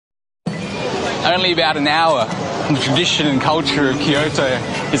Only about an hour from the tradition and culture of Kyoto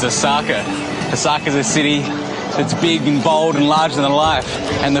is Osaka. Osaka's a city that's big and bold and larger than life,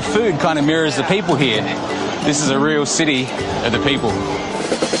 and the food kind of mirrors the people here. This is a real city of the people.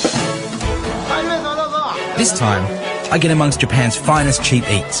 This time, I get amongst Japan's finest cheap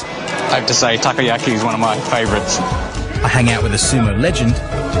eats. I have to say, takoyaki is one of my favourites. I hang out with a sumo legend.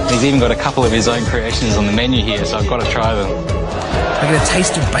 He's even got a couple of his own creations on the menu here, so I've got to try them. I get a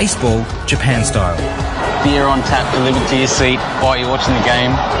taste of baseball, Japan style. Beer on tap delivered to your seat while you're watching the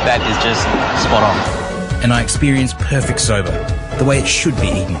game. That is just spot on. And I experience perfect soba, the way it should be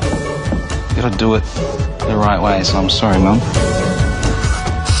eaten. You gotta do it the right way, so I'm sorry, Mum.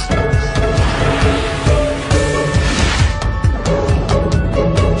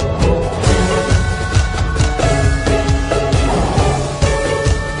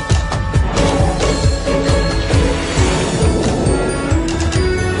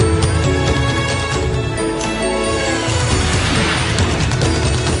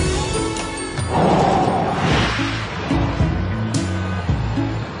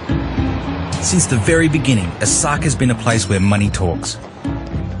 Since the very beginning, Osaka's been a place where money talks.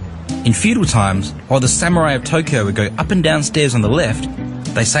 In feudal times, while the samurai of Tokyo would go up and down stairs on the left,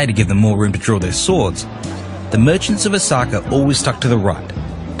 they say to give them more room to draw their swords, the merchants of Osaka always stuck to the right,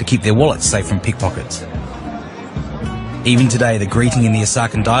 to keep their wallets safe from pickpockets. Even today, the greeting in the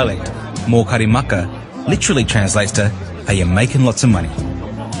Osakan dialect, "Mokarimaka," literally translates to, "Are you making lots of money?"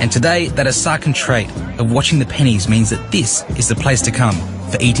 And today, that Osakan trait of watching the pennies means that this is the place to come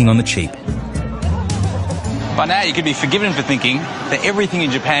for eating on the cheap. By now you could be forgiven for thinking that everything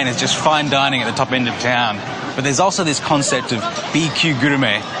in Japan is just fine dining at the top end of town. But there's also this concept of B-級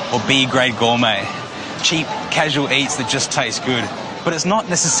gourmet or B-grade gourmet. Cheap, casual eats that just taste good. But it's not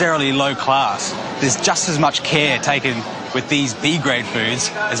necessarily low class. There's just as much care taken with these B-grade foods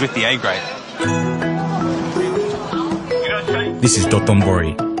as with the A-grade. This is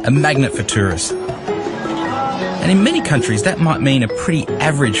Dotonbori, a magnet for tourists. And in many countries that might mean a pretty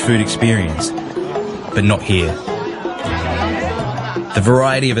average food experience. But not here. The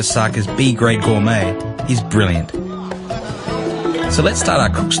variety of Osaka's B-grade gourmet is brilliant. So let's start our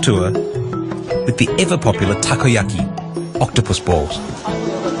cook's tour with the ever-popular takoyaki, octopus balls.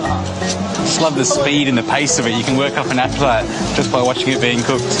 Just love the speed and the pace of it. You can work up an appetite just by watching it being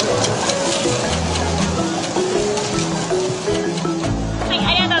cooked.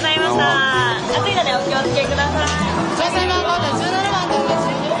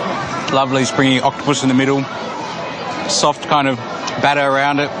 Lovely springy octopus in the middle, soft kind of batter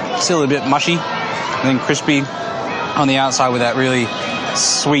around it, still a bit mushy, and then crispy on the outside with that really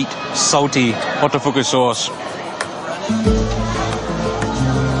sweet, salty otofuku sauce.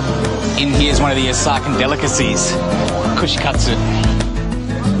 In here is one of the Osakan delicacies, kushikatsu.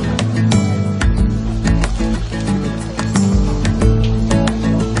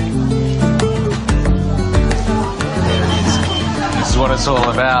 This is what it's all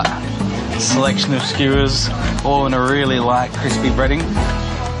about. Selection of skewers, all in a really light, crispy breading.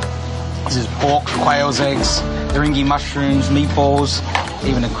 This is pork, quail's eggs, eringi mushrooms, meatballs,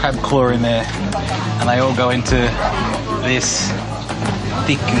 even a crab claw in there. And they all go into this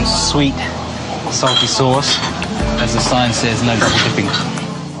thick and sweet, salty sauce. As the sign says, no double dipping.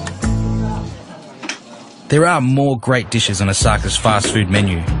 There are more great dishes on Osaka's fast food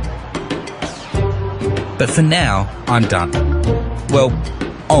menu. But for now, I'm done. Well,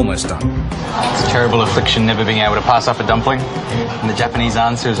 almost done. It's a terrible affliction never being able to pass up a dumpling. And the Japanese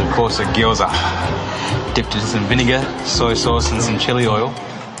answer is, of course, a gyoza. Dipped in some vinegar, soy sauce and some chili oil.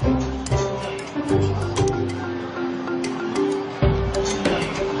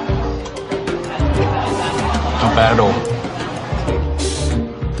 Not bad at all.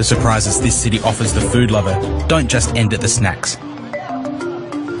 The surprises this city offers the food lover don't just end at the snacks.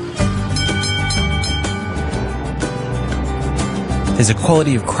 There's a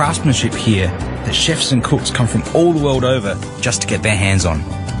quality of craftsmanship here that chefs and cooks come from all the world over just to get their hands on.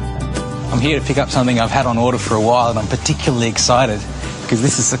 I'm here to pick up something I've had on order for a while, and I'm particularly excited because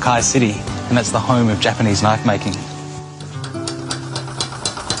this is Sakai City, and that's the home of Japanese knife making.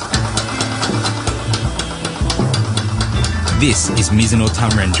 This is Mizuno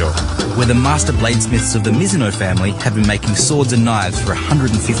Tanrenjo, where the master bladesmiths of the Mizuno family have been making swords and knives for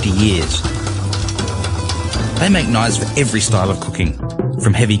 150 years. They make knives for every style of cooking,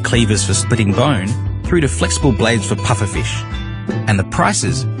 from heavy cleavers for splitting bone through to flexible blades for pufferfish. And the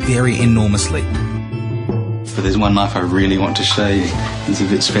prices vary enormously. But there's one knife I really want to show you. It's a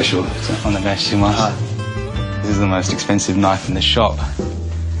bit special. On the Mashimasu. This is the most expensive knife in the shop.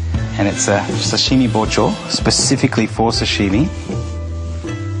 And it's a sashimi bocho, specifically for sashimi.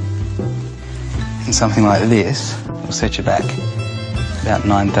 And something like this will set you back about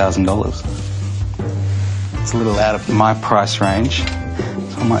 $9,000. It's a little out of my price range,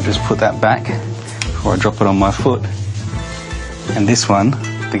 so I might just put that back before I drop it on my foot. And this one,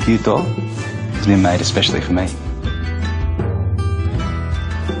 the gyuto, has been made especially for me.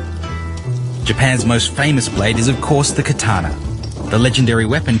 Japan's most famous blade is of course the katana, the legendary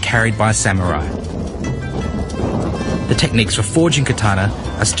weapon carried by samurai. The techniques for forging katana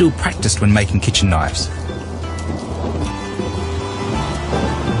are still practiced when making kitchen knives.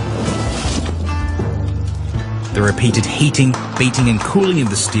 The repeated heating, beating and cooling of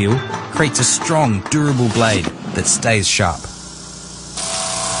the steel creates a strong, durable blade that stays sharp.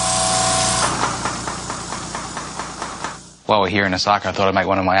 While we're here in Osaka, I thought I'd make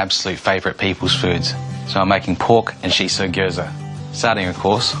one of my absolute favourite people's foods. So I'm making pork and shiso gyoza, starting of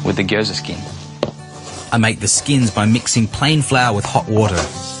course with the gyoza skin. I make the skins by mixing plain flour with hot water.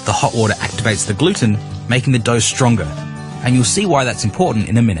 The hot water activates the gluten, making the dough stronger. And you'll see why that's important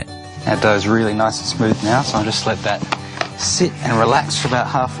in a minute. Our dough's really nice and smooth now, so I'll just let that sit and relax for about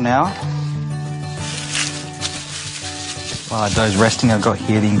half an hour. While our dough's resting, I've got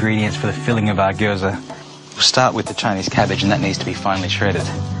here the ingredients for the filling of our gyoza. We'll start with the Chinese cabbage, and that needs to be finely shredded.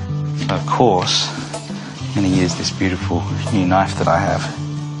 So of course, I'm going to use this beautiful new knife that I have.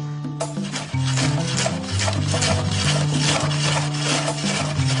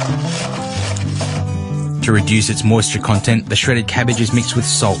 To reduce its moisture content, the shredded cabbage is mixed with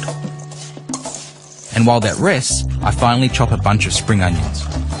salt. And while that rests, I finally chop a bunch of spring onions.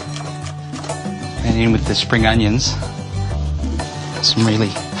 And in with the spring onions, some really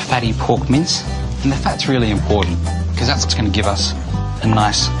fatty pork mince. And the fat's really important because that's what's going to give us a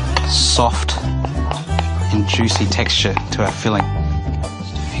nice, soft and juicy texture to our filling.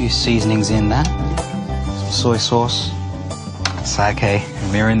 Just a few seasonings in that. Some soy sauce, sake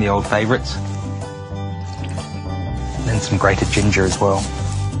and mirin, the old favourites. And then some grated ginger as well.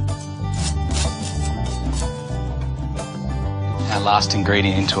 Our last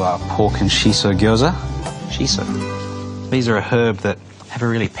ingredient into our pork and shiso gyoza, shiso. These are a herb that have a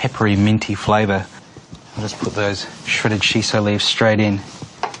really peppery, minty flavour. I'll just put those shredded shiso leaves straight in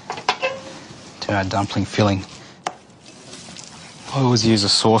to our dumpling filling. I always use a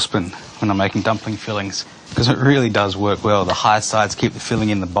saucepan when I'm making dumpling fillings because it really does work well. The high sides keep the filling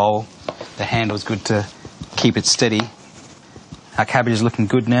in the bowl. The handle's good to keep it steady. Our cabbage is looking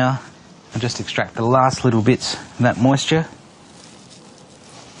good now. I'll just extract the last little bits of that moisture.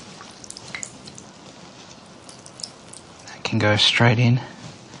 That can go straight in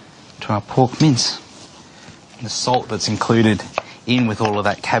to our pork mince. The salt that's included in with all of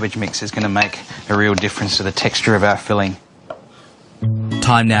that cabbage mix is going to make a real difference to the texture of our filling.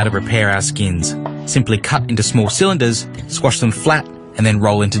 Time now to prepare our skins. Simply cut into small cylinders, squash them flat, and then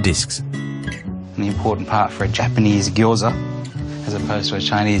roll into discs. And the important part for a Japanese gyoza, as opposed to a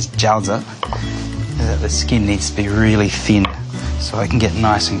Chinese jiaozi, is that the skin needs to be really thin so it can get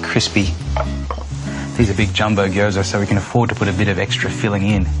nice and crispy. These are big jumbo gyoza, so we can afford to put a bit of extra filling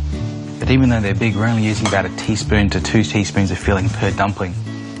in. But even though they're big, we're only using about 1 teaspoon to 2 teaspoons of filling per dumpling.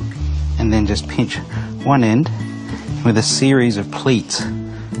 And then just pinch one end, and with a series of pleats,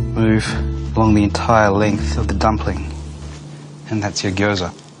 move along the entire length of the dumpling. And that's your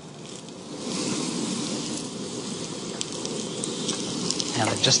gyoza. Now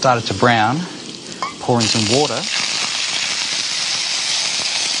they've just started to brown, pour in some water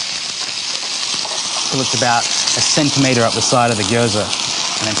till it's about 1 centimetre up the side of the gyoza.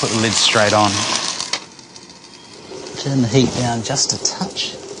 And then put the lid straight on. Turn the heat down just a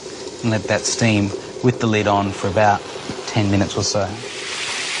touch and let that steam with the lid on for about 10 minutes or so.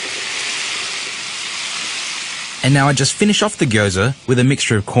 And now I just finish off the gyoza with a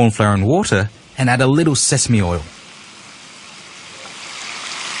mixture of corn flour and water and add a little sesame oil.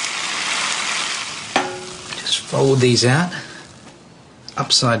 Just fold these out,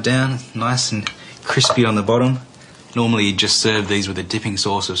 upside down, nice and crispy on the bottom. Normally you just serve these with a dipping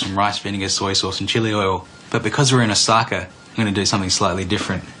sauce of some rice vinegar, soy sauce and chili oil. But because we're in Osaka, I'm going to do something slightly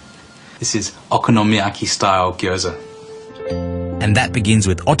different. This is okonomiyaki style gyoza. And that begins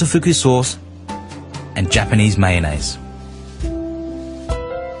with otofuku sauce and Japanese mayonnaise.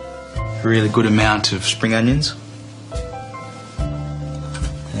 A really good amount of spring onions.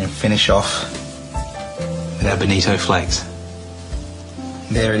 And then finish off with our bonito flakes.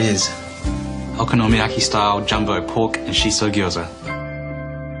 There it is. Okonomiyaki style jumbo pork and shiso gyoza.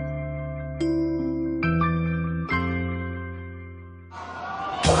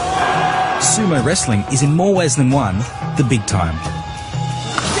 Sumo wrestling is in more ways than one the big time.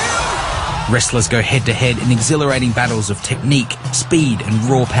 Wrestlers go head to head in exhilarating battles of technique, speed and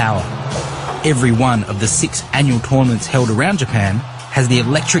raw power. every one of the 6 annual tournaments held around Japan has the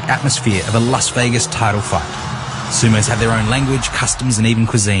electric atmosphere of a Las Vegas title fight. Sumos have their own language, customs and even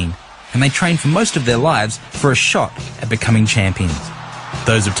cuisine, and they train for most of their lives for a shot at becoming champions.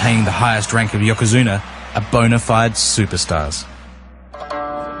 Those obtaining the highest rank of Yokozuna are bona fide superstars.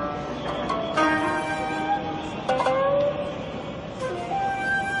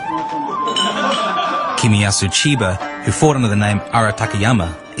 Kimiyasu Chiba, who fought under the name Ara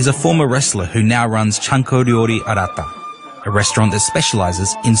Takayama, is a former wrestler who now runs Chanko Ryori Arata, a restaurant that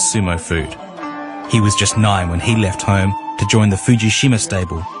specializes in sumo food. He was just 9 when he left home to join the Fujishima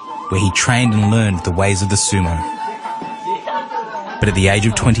stable, where he trained and learned the ways of the sumo. But at the age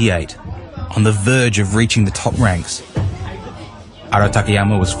of 28, on the verge of reaching the top ranks, Ara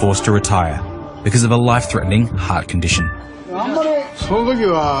Takayama was forced to retire because of a life-threatening heart condition. その時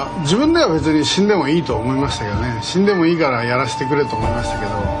は自分では別に死んでもいいと思いましたけどね。死んでもいいからやらせてくれと思いましたけ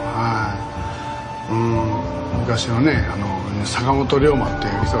ど、昔のね、坂本龍馬ってい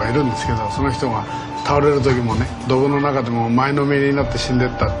う人がいるんですけど、その人が倒れる時もね、道具の中でも前のめりになって死んでっ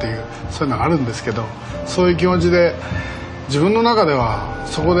たっていう、そういうのがあるんですけど、そういう気持ちで自分の中では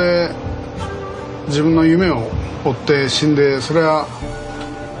そこで自分の夢を追って死んで、それは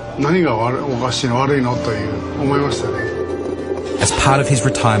何がおかしいの悪いのという思いましたね。As part of his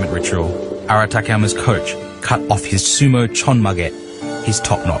retirement ritual, Ara Takayama's coach cut off his sumo chonmage, his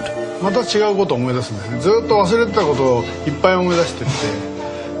top knot. また違うことを思い出すんですね。ずっと忘れてたことをいっぱい思い出してっ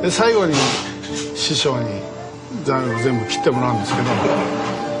て、で最後に師匠に全部切ってもらうんですけど、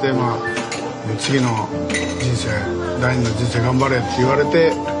で次の人生、第二の人生頑張れって言われ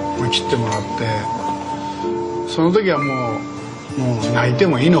て切ってもらって、その時はもう泣いて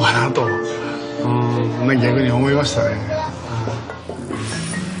もいいのかなと、逆に思いましたね。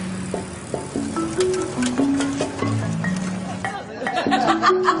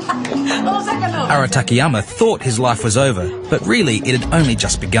Ara Takayama thought his life was over, but really it had only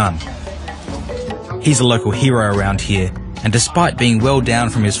just begun. He's a local hero around here, and despite being well down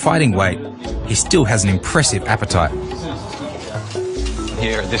from his fighting weight, he still has an impressive appetite.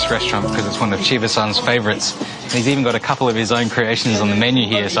 Here at this restaurant, because it's one of Chiba-san's favourites, he's even got a couple of his own creations on the menu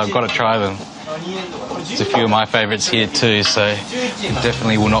here, so I've got to try them. There's a few of my favourites here too, so you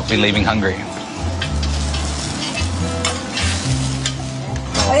definitely will not be leaving hungry.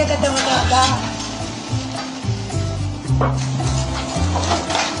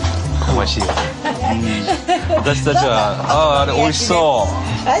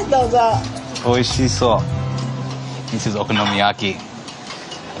 This is okonomiyaki,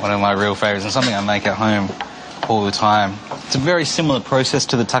 one of my real favourites and something I make at home all the time. It's a very similar process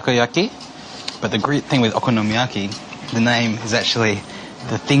to the takoyaki, but the great thing with okonomiyaki, the name is actually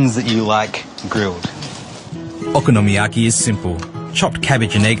the things that you like grilled. Okonomiyaki is simple. Chopped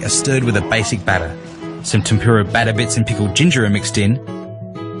cabbage and egg are stirred with a basic batter. Some tempura batter bits and pickled ginger are mixed in,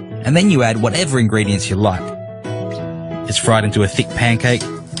 and then you add whatever ingredients you like. It's fried into a thick pancake,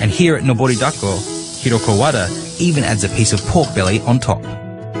 and here at Noboridako, Hiroko Wada even adds a piece of pork belly on top.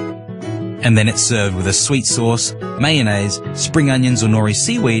 And then it's served with a sweet sauce, mayonnaise, spring onions or nori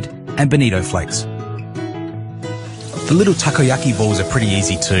seaweed, and bonito flakes. The little takoyaki balls are pretty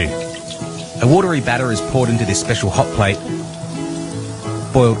easy too. A watery batter is poured into this special hot plate.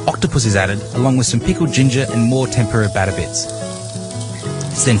 Boiled octopus is added, along with some pickled ginger and more tempura batter bits.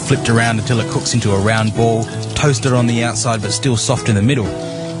 It's then flipped around until it cooks into a round ball, toasted on the outside but still soft in the middle.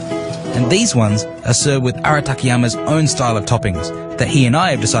 And these ones are served with Ara Takayama's own style of toppings that he and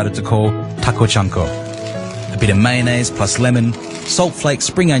I have decided to call taco chanko. A bit of mayonnaise plus lemon, salt flakes,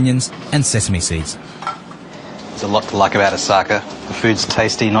 spring onions and sesame seeds. There's a lot to like about Osaka. The food's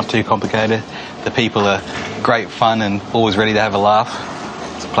tasty, not too complicated. The people are great fun and always ready to have a laugh.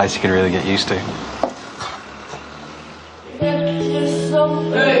 It's a place you can really get used to.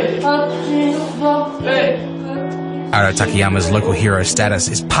 Ara Takayama's local hero status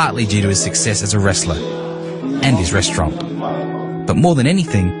is partly due to his success as a wrestler and his restaurant. But more than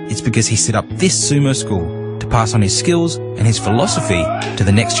anything, it's because he set up this sumo school to pass on his skills and his philosophy to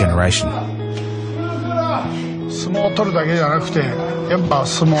the next generation. 相撲を取るだけじゃなくて、やっぱ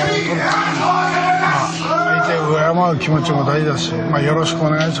相撲を取る。相手を敬う気持ちも大事だし、よろしくお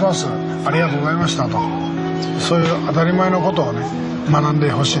願いします。ありがとうございましたと。そういう当たり前のことをね、学んで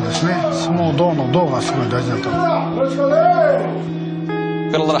ほしいですね。相撲道の道がすごい大事だと。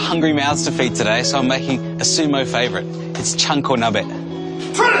Got a lot of hungry mouths to feed today, so I'm making a sumo favourite. It's chanko nabe.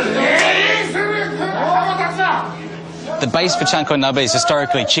 The base for chanko nabe is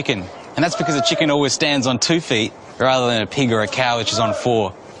historically chicken, and that's because a chicken always stands on 2 feet rather than a pig or a cow which is on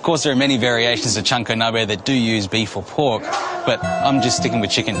 4. Of course, there are many variations of chanko nabe that do use beef or pork, but I'm just sticking with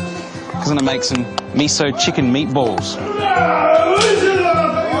chicken. Because I'm going to make some miso chicken meatballs.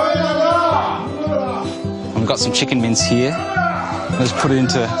 I've got some chicken mince here. Let's put it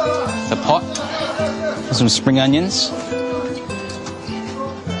into the pot. Some spring onions.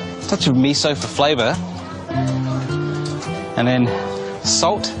 A touch of miso for flavour. And then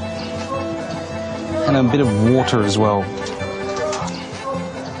salt. And a bit of water as well.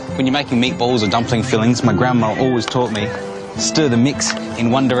 When you're making meatballs or dumpling fillings, my grandma always taught me, stir the mix in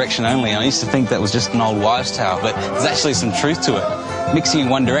one direction only. And I used to think that was just an old wives' tale, but there's actually some truth to it. Mixing in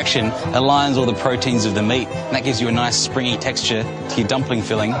one direction aligns all the proteins of the meat, and that gives you a nice springy texture to your dumpling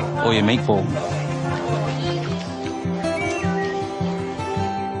filling or your meatball.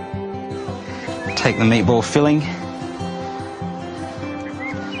 Take the meatball filling,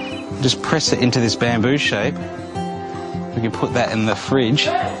 just press it into this bamboo shape. We can put that in the fridge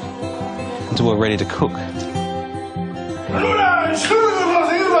until we're ready to cook.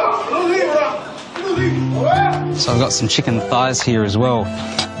 So I've got some chicken thighs here as well.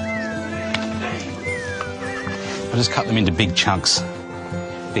 I'll just cut them into big chunks.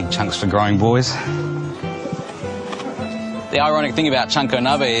 Big chunks for growing boys. The ironic thing about chanko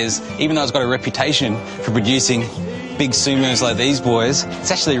nabe is, even though it's got a reputation for producing big sumos like these boys,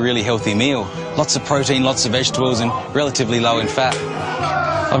 it's actually a really healthy meal. Lots of protein, lots of vegetables, and relatively low in fat.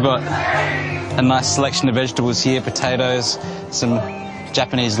 I've got a nice selection of vegetables here, potatoes, some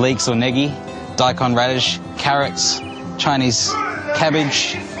Japanese leeks or negi, daikon radish, carrots, Chinese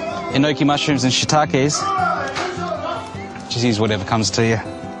cabbage, enoki mushrooms and shiitakes. Just use whatever comes to you.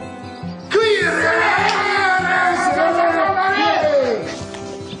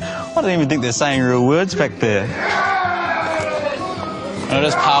 I don't even think they're saying real words back there. And I'll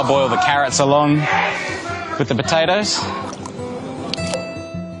just parboil the carrots along with the potatoes.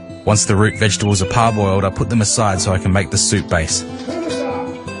 Once the root vegetables are parboiled, I put them aside so I can make the soup base.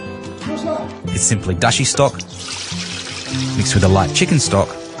 It's simply dashi stock, mixed with a light chicken stock,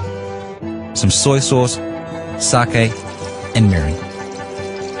 some soy sauce, sake, and mirin.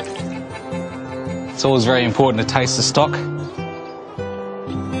 It's always very important to taste the stock.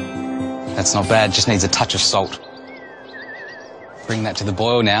 That's not bad, just needs a touch of salt. Bring that to the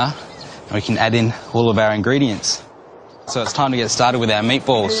boil now, and we can add in all of our ingredients. So it's time to get started with our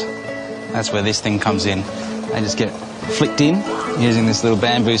meatballs. That's where this thing comes in. They just get flicked in using this little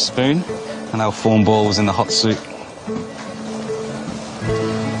bamboo spoon, and they'll form balls in the hot soup.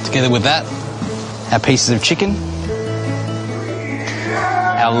 Together with that, our pieces of chicken,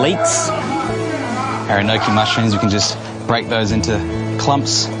 our leeks, our enoki mushrooms, we can just break those into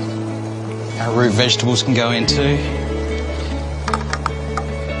clumps. Our root vegetables can go in too.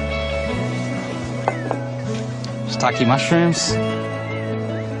 Shiitake mushrooms,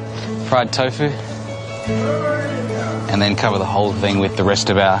 fried tofu, and then cover the whole thing with the rest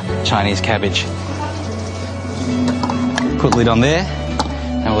of our Chinese cabbage. Put lid on there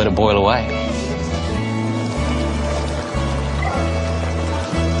and we'll let it boil away.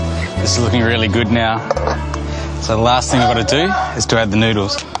 This is looking really good now. So the last thing I've got to do is to add the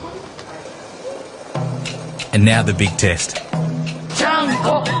noodles. And now the big test.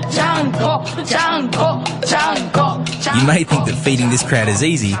 You may think that feeding this crowd is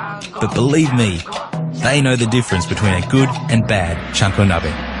easy, but believe me, they know the difference between a good and bad chanko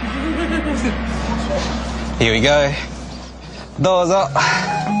nabe. Here we go. Dozo.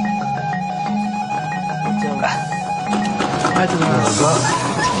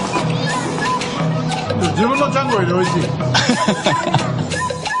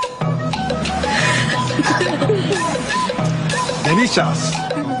 Delicious.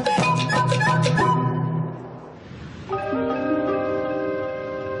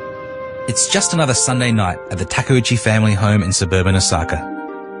 It's just another Sunday night at the Takeuchi family home in suburban Osaka.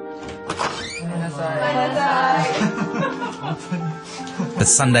 But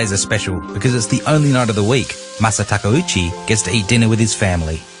Sundays are special because it's the only night of the week Masa Takeuchi gets to eat dinner with his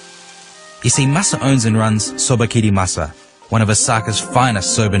family. You see, Masa owns and runs Sobakiri Masa, one of Osaka's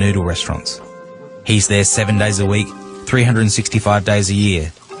finest soba noodle restaurants. He's there 7 days a week, 365 days a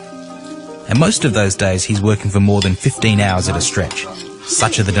year. And most of those days he's working for more than 15 hours at a stretch.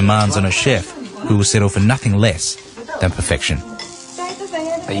 Such are the demands on a chef who will settle for nothing less than perfection.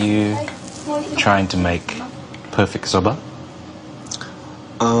 Are you trying to make perfect soba?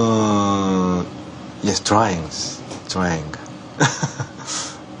 Yes, trying.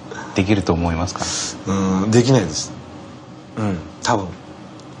 できると思いますか？できないです。多分。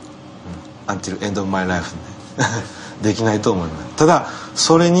until end of my life ね。できないと思います。ただ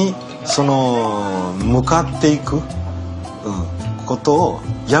それに向かっていく、ことを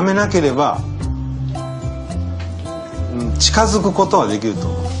やめなければ、近づくことはできると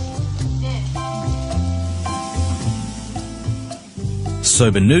思う。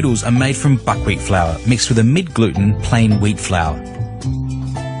Soba noodles are made from buckwheat flour mixed with a mid-gluten plain wheat flour.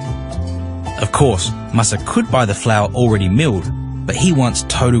 Of course, Masa could buy the flour already milled, but he wants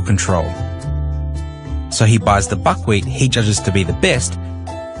total control. So he buys the buckwheat he judges to be the best,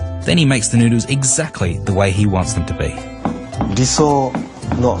 then he makes the noodles exactly the way he wants them to be. 理想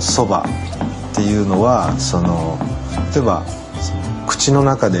のそばっていうのは例えば口の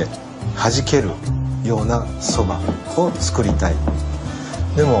中で弾けるようなそばを作りたい。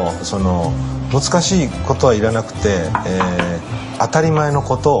でも難しいことはいらなくて、当たり前の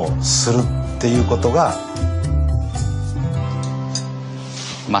ことをするっていうことが。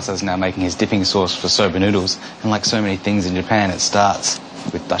Masa's now making his dipping sauce for soba noodles, and like so many things in Japan, it starts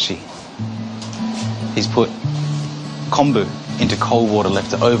with dashi. He's put kombu into cold water,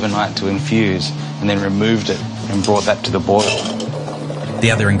 left it overnight to infuse, and then removed it and brought that to the boil. The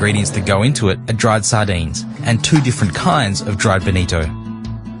other ingredients that go into it are dried sardines and 2 different kinds of dried bonito.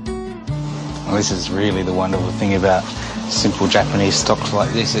 Well, this is really the wonderful thing about simple Japanese stocks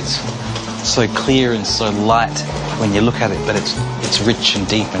like this. It's so clear and so light when you look at it, but it's rich and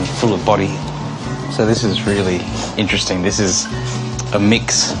deep and full of body. So this is really interesting. This is a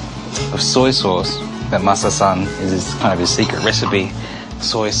mix of soy sauce that Masa-san is kind of his secret recipe.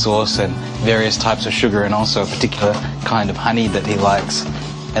 Soy sauce and various types of sugar and also a particular kind of honey that he likes.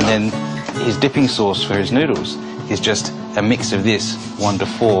 And then his dipping sauce for his noodles is just a mix of this 1 to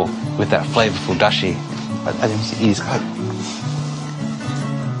 4 with that flavorful dashi. I didn't see these.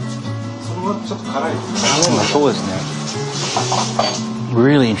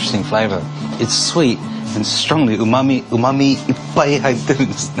 Really interesting flavor. It's sweet and strongly umami いっぱい入ってるん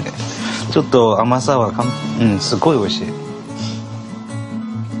ですね。ちょっと甘さはすごい美味しい。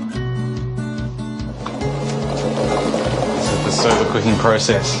The soba cooking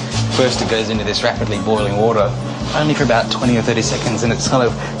process. First it goes into this rapidly boiling water, only for about 20 or 30 seconds, and it's kind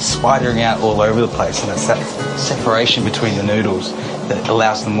of spidering out all over the place, and it's that separation between the noodles that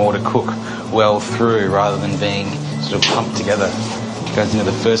allows them all to cook well through rather than being sort of clumped together. It goes into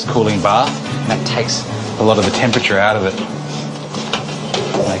the first cooling bath, and that takes a lot of the temperature out of it,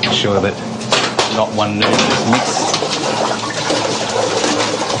 making sure that not one noodle is mixed.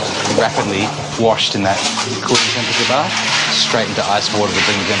 Rapidly washed in that cooling temperature bath, straight into ice water to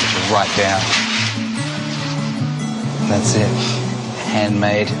bring the temperature right down. That's it.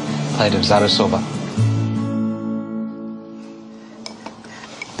 Handmade plate of zaru soba.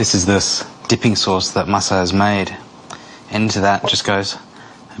 This is this dipping sauce that Masa has made. And into that just goes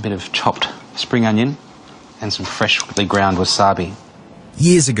a bit of chopped spring onion and some freshly ground wasabi.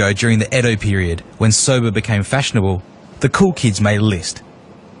 Years ago, during the Edo period, when soba became fashionable, the cool kids made a list.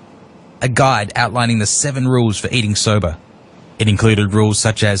 A guide outlining the 7 rules for eating soba. It included rules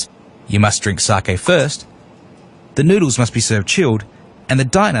such as, you must drink sake first, the noodles must be served chilled, and the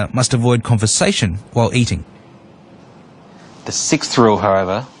diner must avoid conversation while eating. The 6th rule,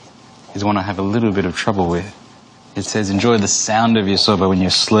 however, is one I have a little bit of trouble with. It says, enjoy the sound of your soba when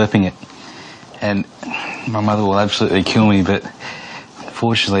you're slurping it. And my mother will absolutely kill me, but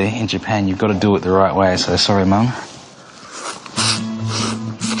unfortunately, in Japan, you've got to do it the right way, so sorry, Mum.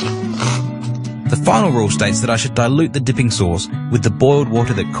 The final rule states that I should dilute the dipping sauce with the boiled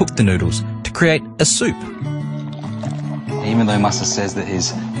water that cooked the noodles to create a soup. Even though Masa says that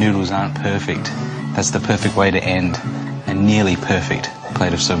his noodles aren't perfect, that's the perfect way to end a nearly perfect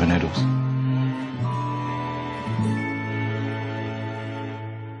plate of soba noodles.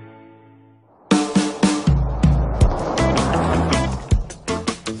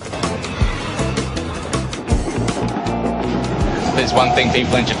 There's one thing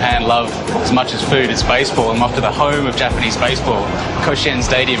people in Japan love as much as food, it's baseball. I'm off to the home of Japanese baseball, Koshien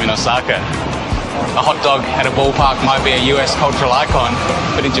Stadium in Osaka. A hot dog at a ballpark might be a US cultural icon,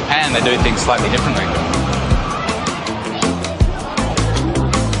 but in Japan they do things slightly differently.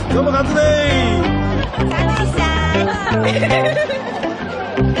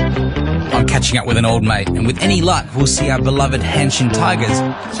 I'm catching up with an old mate, and with any luck, we'll see our beloved Hanshin Tigers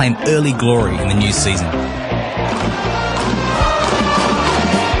claim early glory in the new season.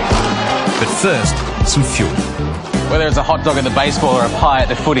 But first, some fuel. Whether it's a hot dog at the baseball or a pie at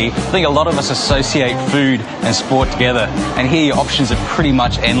the footy, I think a lot of us associate food and sport together. And here your options are pretty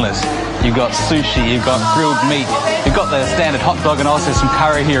much endless. You've got sushi, you've got grilled meat, you've got the standard hot dog and also some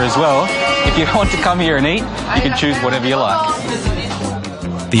curry here as well. If you want to come here and eat, you can choose whatever you like.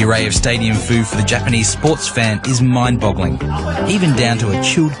 The array of stadium food for the Japanese sports fan is mind-boggling, even down to a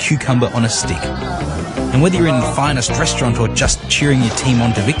chilled cucumber on a stick. And whether you're in the finest restaurant or just cheering your team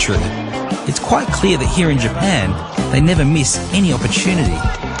on to victory, it's quite clear that here in Japan, they never miss any opportunity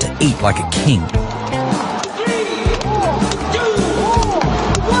to eat like a king.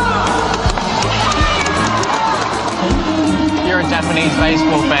 You're a Japanese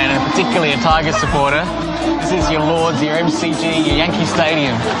baseball fan and particularly a Tigers supporter. This is your Lords, your MCG, your Yankee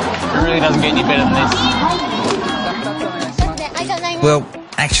Stadium. It really doesn't get any better than this. Well,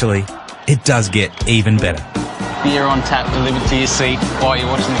 actually, it does get even better. Beer on tap delivered to your seat while you're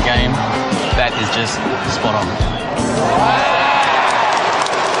watching the game. That is just spot on.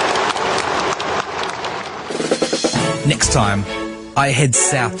 Next time, I head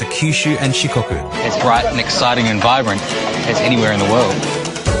south to Kyushu and Shikoku. It's bright and exciting and vibrant as anywhere in the world.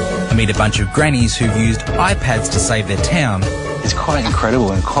 I meet a bunch of grannies who've used iPads to save their town. It's quite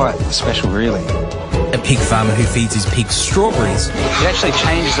incredible and quite special, really. A pig farmer who feeds his pigs strawberries. It actually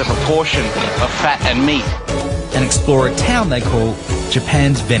changes the proportion of fat and meat. And explore a town they call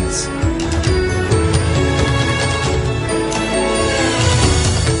Japan's Venice.